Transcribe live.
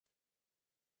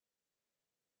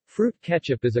Fruit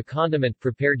ketchup is a condiment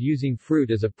prepared using fruit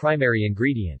as a primary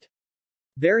ingredient.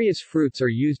 Various fruits are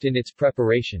used in its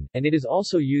preparation, and it is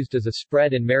also used as a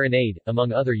spread and marinade,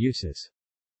 among other uses.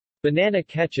 Banana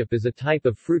ketchup is a type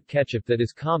of fruit ketchup that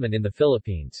is common in the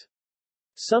Philippines.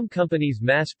 Some companies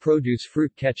mass-produce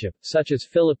fruit ketchup, such as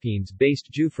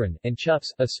Philippines-based Jufren, and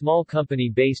Chups, a small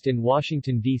company based in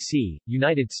Washington, D.C.,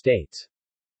 United States.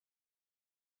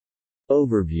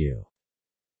 Overview.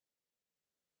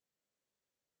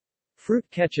 Fruit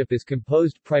ketchup is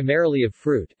composed primarily of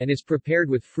fruit, and is prepared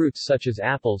with fruits such as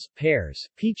apples, pears,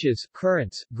 peaches,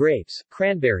 currants, grapes,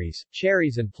 cranberries,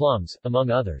 cherries and plums, among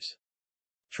others.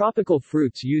 Tropical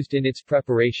fruits used in its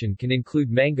preparation can include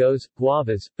mangoes,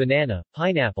 guavas, banana,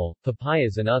 pineapple,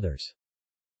 papayas and others.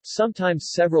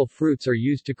 Sometimes several fruits are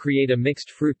used to create a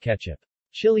mixed fruit ketchup.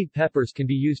 Chili peppers can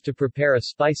be used to prepare a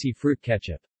spicy fruit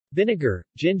ketchup. Vinegar,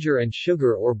 ginger and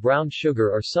sugar or brown sugar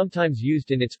are sometimes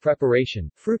used in its preparation.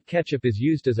 Fruit ketchup is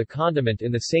used as a condiment in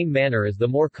the same manner as the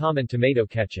more common tomato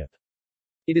ketchup.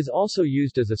 It is also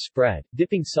used as a spread,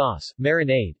 dipping sauce,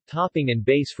 marinade, topping and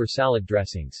base for salad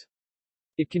dressings.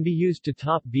 It can be used to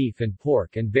top beef and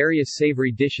pork and various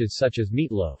savory dishes such as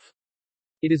meatloaf.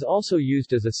 It is also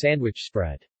used as a sandwich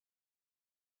spread.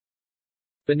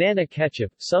 Banana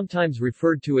ketchup, sometimes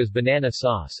referred to as banana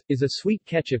sauce, is a sweet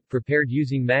ketchup prepared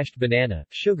using mashed banana,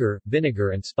 sugar, vinegar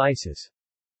and spices.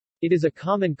 It is a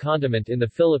common condiment in the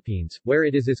Philippines, where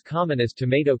it is as common as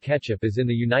tomato ketchup as in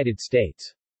the United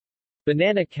States.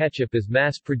 Banana ketchup is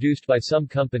mass-produced by some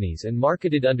companies and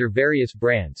marketed under various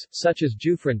brands, such as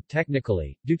Jufren,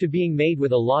 technically, due to being made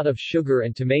with a lot of sugar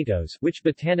and tomatoes, which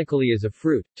botanically is a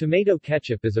fruit. Tomato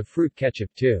ketchup is a fruit ketchup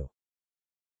too.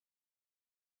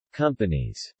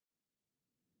 Companies.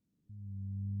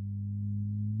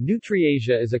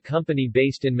 Nutriasia is a company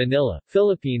based in Manila,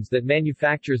 Philippines that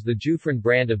manufactures the Jufren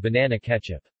brand of banana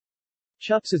ketchup.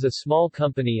 Chups is a small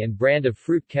company and brand of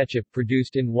fruit ketchup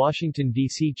produced in Washington,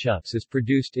 D.C. Chups is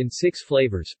produced in 6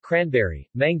 flavors: cranberry,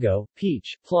 mango,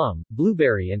 peach, plum,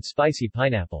 blueberry and spicy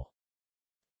pineapple.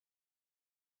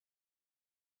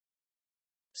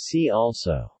 See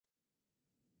also: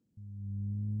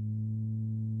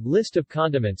 List of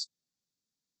condiments.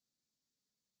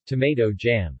 Tomato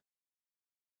jam.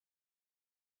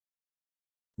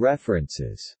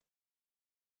 References.